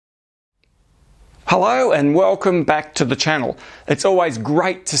Hello and welcome back to the channel. It's always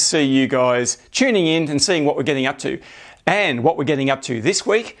great to see you guys tuning in and seeing what we're getting up to. And what we're getting up to this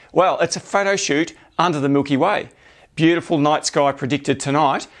week, well, it's a photo shoot under the Milky Way. Beautiful night sky predicted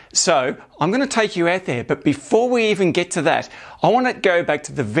tonight. So I'm going to take you out there. But before we even get to that, I want to go back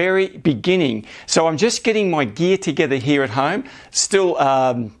to the very beginning. So I'm just getting my gear together here at home. Still,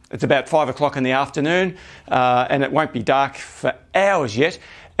 it's about 5 o'clock in the afternoon and it won't be dark for hours yet.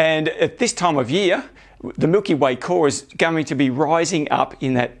 And at this time of year, the Milky Way core is going to be rising up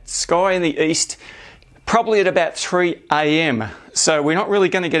in that sky in the east, probably at about 3 a.m. So we're not really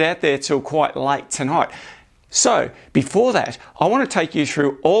going to get out there till quite late tonight. So before that, I want to take you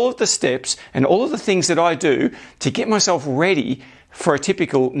through all of the steps and all of the things that I do to get myself ready for a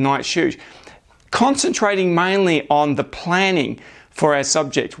typical night shoot. Concentrating mainly on the planning for our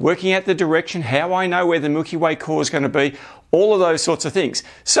subject, working out the direction, how I know where the Milky Way core is going to be, all of those sorts of things.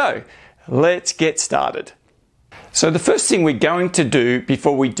 So let's get started. So the first thing we're going to do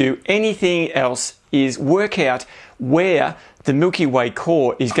before we do anything else is work out where the Milky Way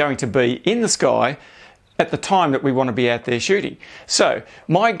core is going to be in the sky at the time that we want to be out there shooting. So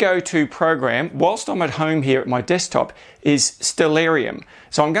my go-to program, whilst I'm at home here at my desktop, is Stellarium.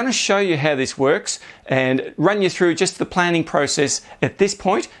 So I'm going to show you how this works and run you through just the planning process at this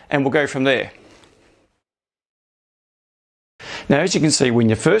point, and we'll go from there. Now, as you can see, when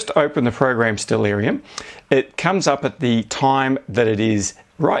you first open the program Stellarium, it comes up at the time that it is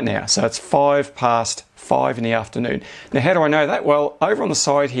right now. So it's 5:05 in the afternoon. Now, how do I know that? Well, over on the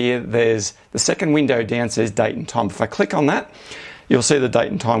side here, there's the second window down, says date and time. If I click on that, you'll see the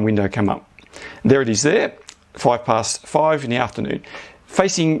date and time window come up. There it is there, 5:05 in the afternoon,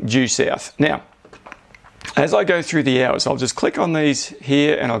 facing due south. Now, as I go through the hours, I'll just click on these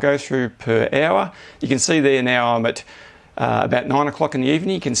here and I'll go through per hour. You can see there now I'm at about 9 o'clock in the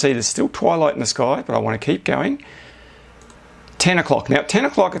evening. You can see there's still twilight in the sky, but I want to keep going. 10 o'clock. Now, 10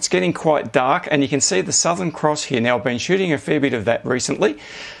 o'clock, it's getting quite dark, and you can see the Southern Cross here. Now, I've been shooting a fair bit of that recently,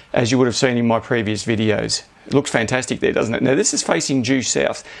 as you would have seen in my previous videos. It looks fantastic there, doesn't it? Now, this is facing due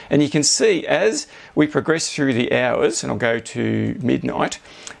south, and you can see as we progress through the hours, and I'll go to midnight,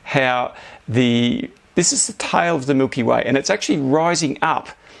 how this is the tail of the Milky Way, and it's actually rising up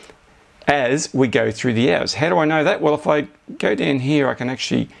as we go through the hours. How do I know that? Well, if I go down here, I can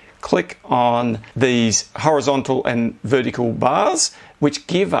actually click on these horizontal and vertical bars, which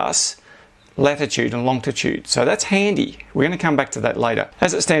give us latitude and longitude. So that's handy. We're going to come back to that later.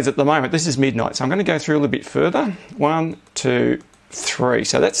 As it stands at the moment, this is midnight. So I'm going to go through a little bit further. 1, 2, 3.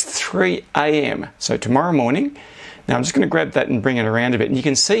 So that's 3 a.m. So tomorrow morning. Now I'm just going to grab that and bring it around a bit. And you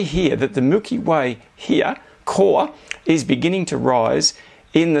can see here that the Milky Way here, core, is beginning to rise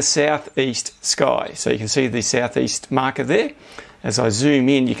in the southeast sky. So you can see the southeast marker there. As I zoom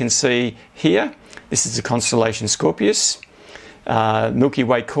in, you can see here, this is the constellation Scorpius, Milky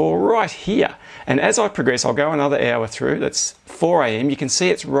Way core right here. And as I progress, I'll go another hour through, that's 4 a.m. You can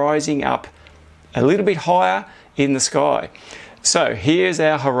see it's rising up a little bit higher in the sky. So here's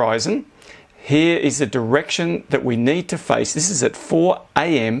our horizon. Here is the direction that we need to face. This is at 4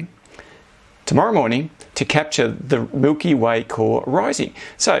 a.m. tomorrow morning to capture the Milky Way core rising.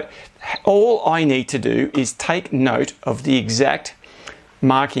 So all I need to do is take note of the exact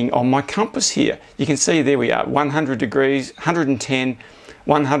marking on my compass here. You can see there we are, 100 degrees, 110,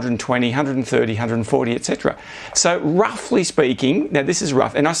 120, 130, 140, etc. So roughly speaking, now this is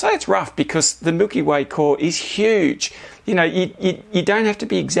rough, and I say it's rough because the Milky Way core is huge. You know, you don't have to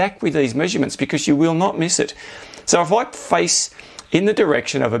be exact with these measurements because you will not miss it. So if I face in the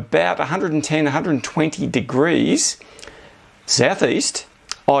direction of about 110, 120 degrees southeast,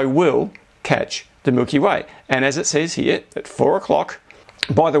 I will catch the Milky Way. And as it says here, at 4 o'clock,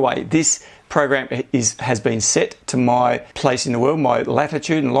 by the way, this program has been set to my place in the world, my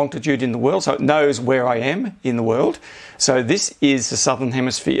latitude and longitude in the world, so it knows where I am in the world. So this is the Southern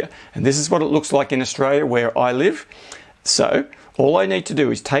Hemisphere, and this is what it looks like in Australia where I live. So all I need to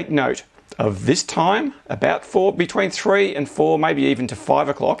do is take note of this time, about 4, between 3 and 4, maybe even to 5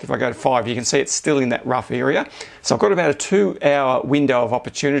 o'clock. If I go to 5, you can see it's still in that rough area. So I've got about a 2-hour window of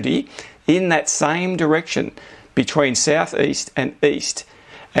opportunity in that same direction between southeast and east.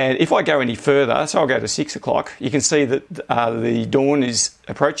 And if I go any further, so I'll go to 6 o'clock, you can see that the dawn is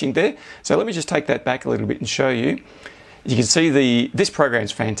approaching there. So let me just take that back a little bit and show you. You can see this program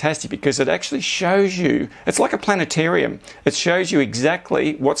is fantastic because it actually shows you, it's like a planetarium. It shows you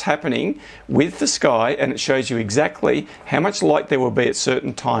exactly what's happening with the sky, and it shows you exactly how much light there will be at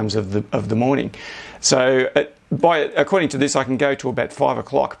certain times of the morning. So according to this, I can go to about 5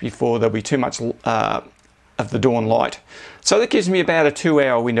 o'clock before there'll be too much of the dawn light. So that gives me about a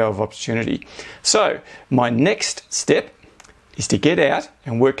 2-hour window of opportunity. So my next step is to get out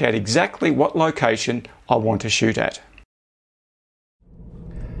and work out exactly what location I want to shoot at.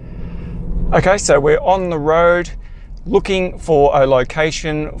 Okay, so we're on the road looking for a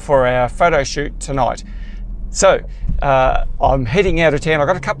location for our photo shoot tonight. So I'm heading out of town. I've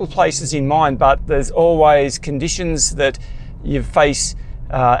got a couple of places in mind, but there's always conditions that you face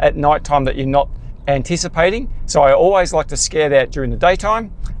at night time that you're not anticipating. So I always like to scout out during the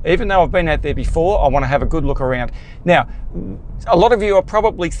daytime. Even though I've been out there before, I want to have a good look around. Now, a lot of you are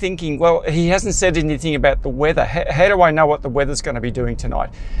probably thinking, well, he hasn't said anything about the weather. How do I know what the weather's going to be doing tonight?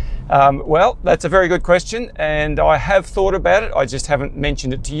 Well, that's a very good question, and I have thought about it. I just haven't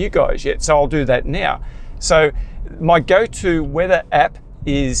mentioned it to you guys yet, so I'll do that now. So my go-to weather app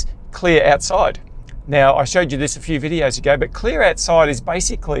is Clear Outside. Now, I showed you this a few videos ago, but Clear Outside is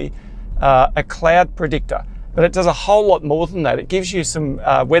basically a cloud predictor, but it does a whole lot more than that. It gives you some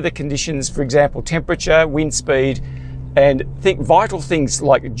weather conditions, for example, temperature, wind speed, and vital things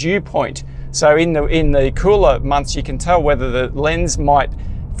like dew point. So in the cooler months, you can tell whether the lens might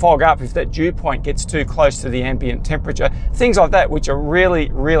fog up if that dew point gets too close to the ambient temperature, things like that, which are really,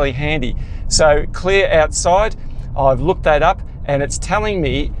 really handy. So Clear Outside, I've looked that up, and it's telling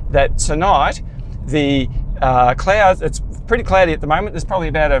me that tonight the clouds, it's pretty cloudy at the moment. There's probably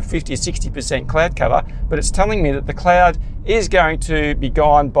about a 50 or 60% cloud cover, but it's telling me that the cloud is going to be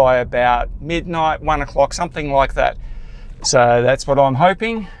gone by about midnight, 1 o'clock, something like that. So that's what I'm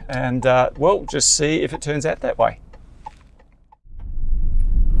hoping, and we'll just see if it turns out that way.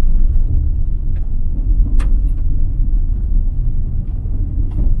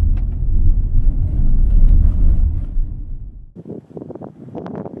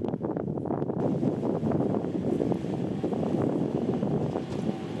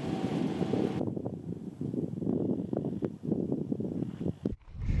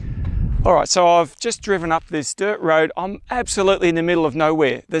 All right, so I've just driven up this dirt road. I'm absolutely in the middle of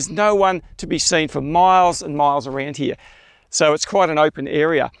nowhere. There's no one to be seen for miles and miles around here. So it's quite an open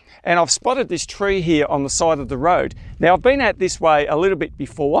area. And I've spotted this tree here on the side of the road. Now, I've been out this way a little bit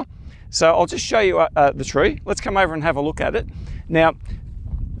before, so I'll just show you the tree. Let's come over and have a look at it. Now,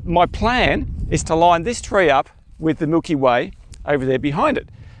 my plan is to line this tree up with the Milky Way over there behind it.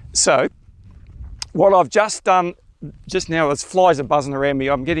 So what I've just done just now, as flies are buzzing around me,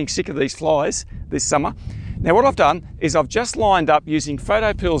 I'm getting sick of these flies this summer. Now what I've done is I've just lined up using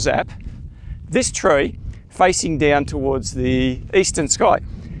Photopill's app this tree facing down towards the eastern sky,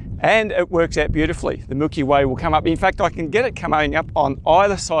 and it works out beautifully. The Milky Way will come up. In fact, I can get it coming up on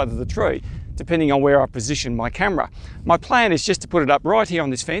either side of the tree depending on where I position my camera. My plan is just to put it up right here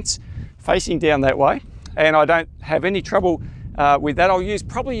on this fence facing down that way, and I don't have any trouble with that. I'll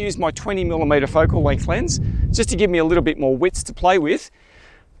probably use my 20mm focal length lens just to give me a little bit more width to play with.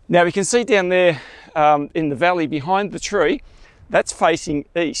 Now we can see down there in the valley behind the tree, that's facing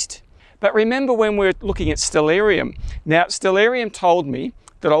east. But remember when we're looking at stellarium. Now stellarium told me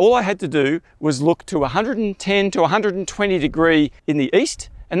that all I had to do was look to 110 to 120 degree in the east,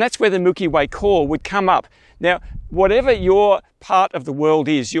 and that's where the Milky Way core would come up. Now, whatever your part of the world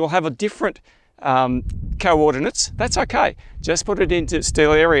is, you'll have a different coordinates. That's okay. Just put it into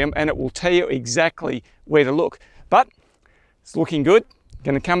stellarium and it will tell you exactly where to look. But it's looking good.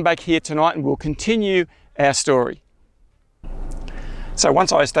 Going to come back here tonight and we'll continue our story. So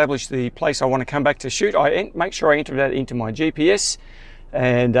once I establish the place I want to come back to shoot, I make sure I enter that into my GPS,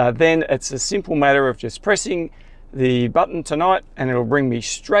 and then it's a simple matter of just pressing the button tonight and it'll bring me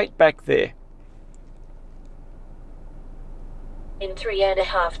straight back there. In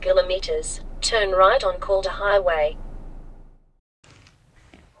 3.5 kilometers, turn right on Calder Highway.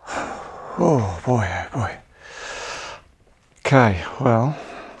 Oh boy, oh boy. Okay, well,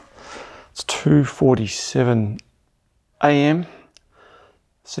 it's 2:47 a.m. It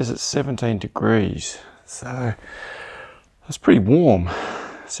says it's 17 degrees, so that's pretty warm,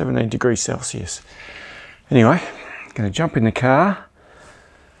 17 degrees Celsius. Anyway, I'm going to jump in the car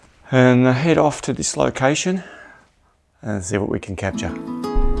and head off to this location and see what we can capture.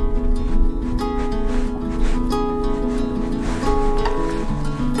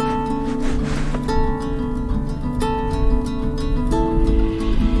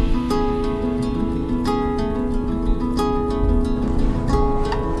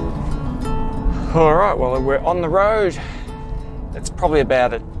 All right, well, we're on the road. It's probably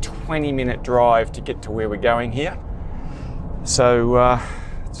about a 20-minute drive to get to where we're going here. So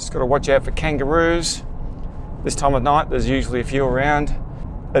just got to watch out for kangaroos. This time of night, there's usually a few around.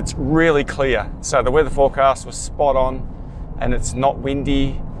 It's really clear. So the weather forecast was spot on, and it's not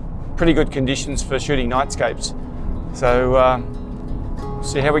windy, pretty good conditions for shooting nightscapes. So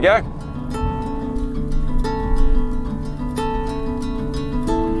see how we go.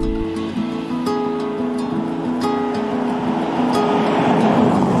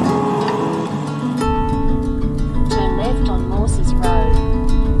 Turn left on Morses Road.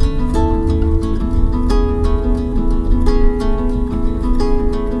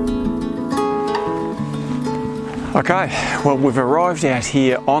 Okay, well, we've arrived out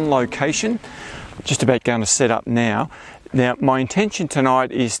here on location, just about going to set up now. Now, my intention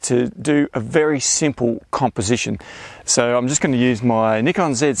tonight is to do a very simple composition. So I'm just going to use my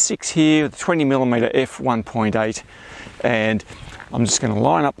Nikon Z6 here, the 20mm f1.8, and I'm just going to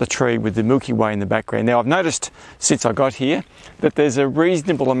line up the tree with the Milky Way in the background. Now, I've noticed since I got here that there's a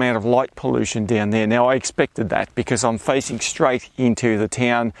reasonable amount of light pollution down there. Now, I expected that because I'm facing straight into the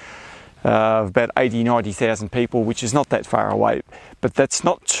town of about 90,000 people, which is not that far away. But that's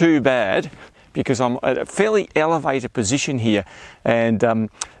not too bad because I'm at a fairly elevated position here, and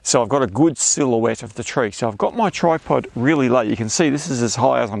so I've got a good silhouette of the tree. So I've got my tripod really low. You can see this is as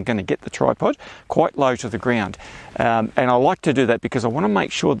high as I'm going to get the tripod, quite low to the ground. And I like to do that because I want to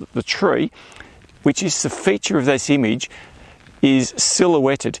make sure that the tree, which is the feature of this image, is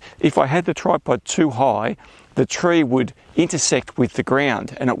silhouetted. If I had the tripod too high, the tree would intersect with the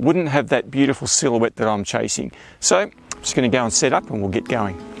ground and it wouldn't have that beautiful silhouette that I'm chasing. So I'm just going to go and set up and we'll get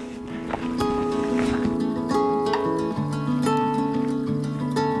going.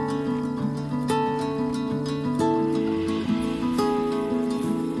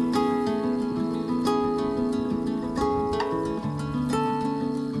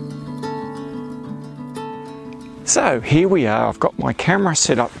 So here we are. I've got my camera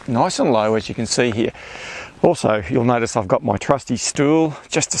set up nice and low, as you can see here. Also, you'll notice I've got my trusty stool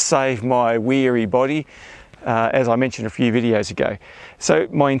just to save my weary body, as I mentioned a few videos ago. So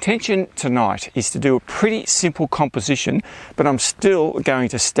my intention tonight is to do a pretty simple composition, but I'm still going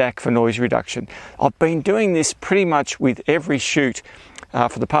to stack for noise reduction. I've been doing this pretty much with every shoot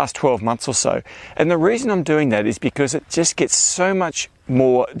for the past 12 months or so. And the reason I'm doing that is because it just gets so much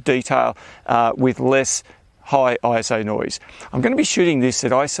more detail with less high ISO noise. I'm going to be shooting this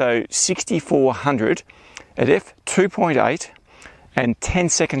at ISO 6400 at f2.8 and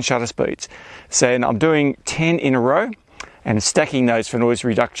 10-second shutter speeds. So I'm doing 10 in a row and stacking those for noise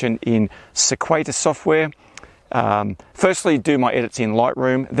reduction in Sequator software. Firstly, do my edits in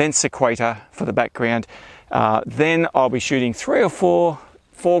Lightroom, then Sequator for the background. Then I'll be shooting 3 or 4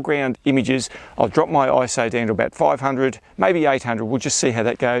 foreground images. I'll drop my ISO down to about 500, maybe 800. We'll just see how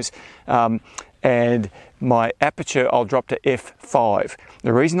that goes. And my aperture I'll drop to f5.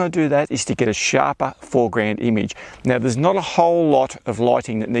 The reason I do that is to get a sharper foreground image. Now, there's not a whole lot of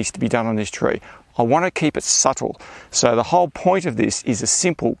lighting that needs to be done on this tree. I want to keep it subtle. So the whole point of this is a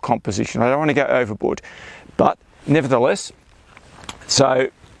simple composition. I don't want to go overboard. But nevertheless, so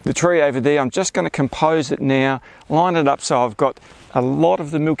the tree over there, I'm just going to compose it now, line it up so I've got a lot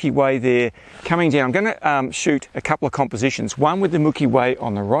of the Milky Way there coming down. I'm going to shoot a couple of compositions, one with the Milky Way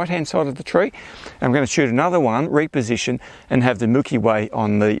on the right hand side of the tree. I'm going to shoot another one, reposition, and have the Milky Way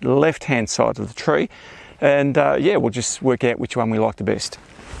on the left hand side of the tree. And yeah, we'll just work out which one we like the best.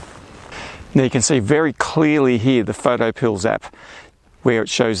 Now you can see very clearly here the Photoshoot app, where it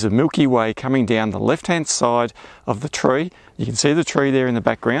shows the Milky Way coming down the left hand side of the tree. You can see the tree there in the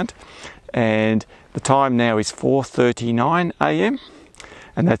background, and the time now is 4:39 a.m.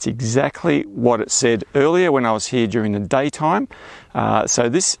 and that's exactly what it said earlier when I was here during the daytime. So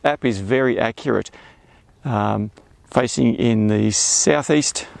this app is very accurate. Facing in the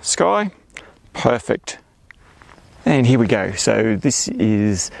southeast sky, perfect. And here we go. So this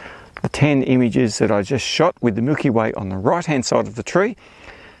is the 10 images that I just shot with the Milky Way on the right hand side of the tree,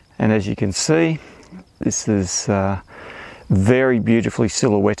 and as you can see, this is very beautifully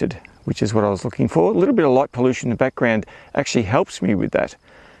silhouetted, which is what I was looking for. A little bit of light pollution in the background actually helps me with that.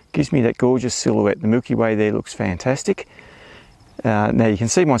 Gives me that gorgeous silhouette. The Milky Way there looks fantastic. Now you can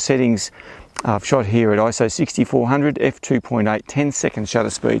see my settings. I've shot here at ISO 6400, f2.8, 10-second shutter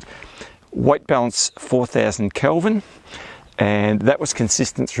speed, white balance 4000 Kelvin, and that was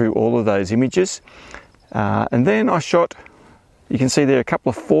consistent through all of those images. And then I shot, you can see there a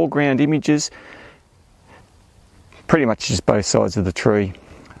couple of foreground images, pretty much just both sides of the tree,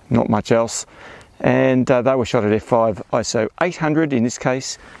 not much else. And they were shot at f5, ISO 800 in this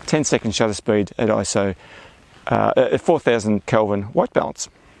case, 10-second shutter speed at ISO at 4000 Kelvin white balance.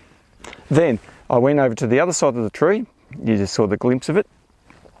 Then I went over to the other side of the tree. You just saw the glimpse of it,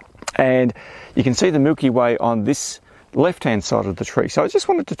 and you can see the Milky Way on this left hand side of the tree. So I just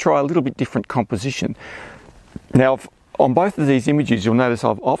wanted to try a little bit different composition. Now On both of these images, you'll notice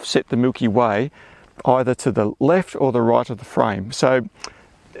I've offset the Milky Way either to the left or the right of the frame. So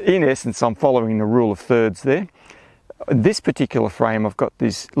in essence, I'm following the rule of thirds there. This particular frame, I've got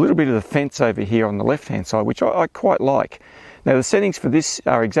this little bit of the fence over here on the left-hand side, which I quite like. Now the settings for this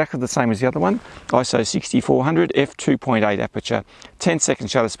are exactly the same as the other one. ISO 6400, f2.8 aperture, 10-second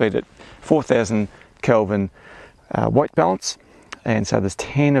shutter speed at 4000 Kelvin white balance. And so there's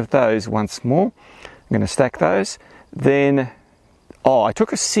 10 of those once more. I'm going to stack those. Then, I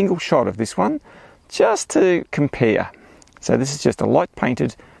took a single shot of this one just to compare. So this is just a light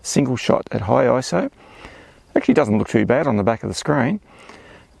painted single shot at high ISO. Actually doesn't look too bad on the back of the screen,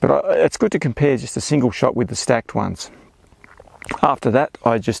 but it's good to compare just a single shot with the stacked ones. After that,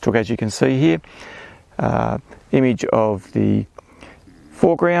 I just took, as you can see here, image of the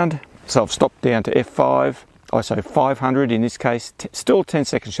foreground. So I've stopped down to f5, ISO 500 in this case, still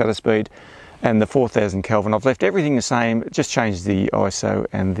 10-second shutter speed, and the 4000 Kelvin. I've left everything the same, just changed the ISO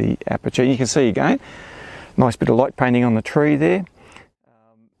and the aperture. You can see again, nice bit of light painting on the tree there.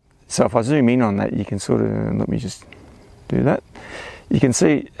 So if I zoom in on that, you can sort of, let me just do that. You can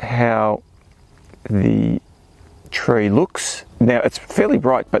see how the tree looks. Now it's fairly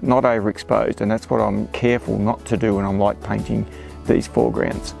bright but not overexposed, and that's what I'm careful not to do when I'm light painting these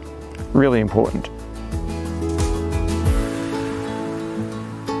foregrounds. Really important.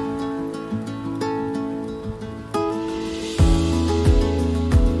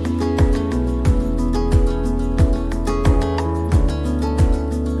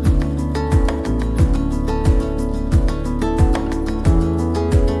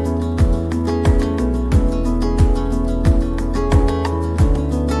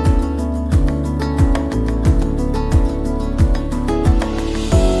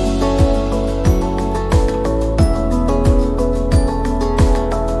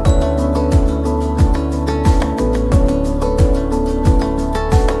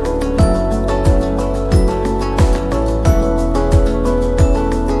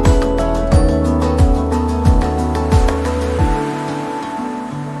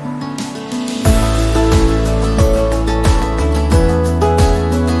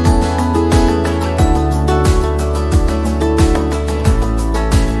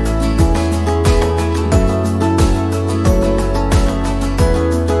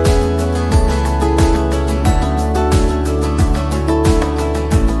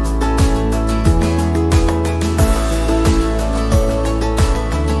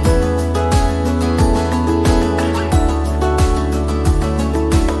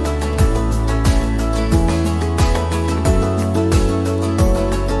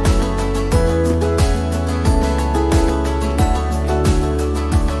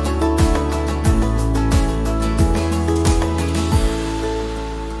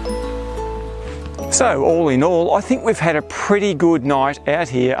 So all in all, I think we've had a pretty good night out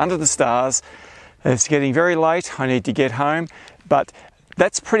here under the stars. It's getting very late, I need to get home, but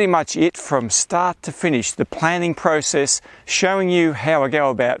that's pretty much it from start to finish, the planning process, showing you how I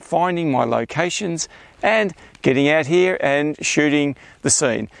go about finding my locations and getting out here and shooting the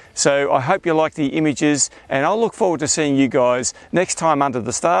scene. So I hope you like the images, and I'll look forward to seeing you guys next time under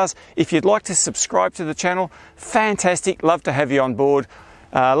the stars. If you'd like to subscribe to the channel, fantastic, love to have you on board.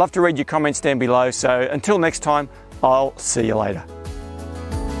 Love to read your comments down below. So until next time, I'll see you later.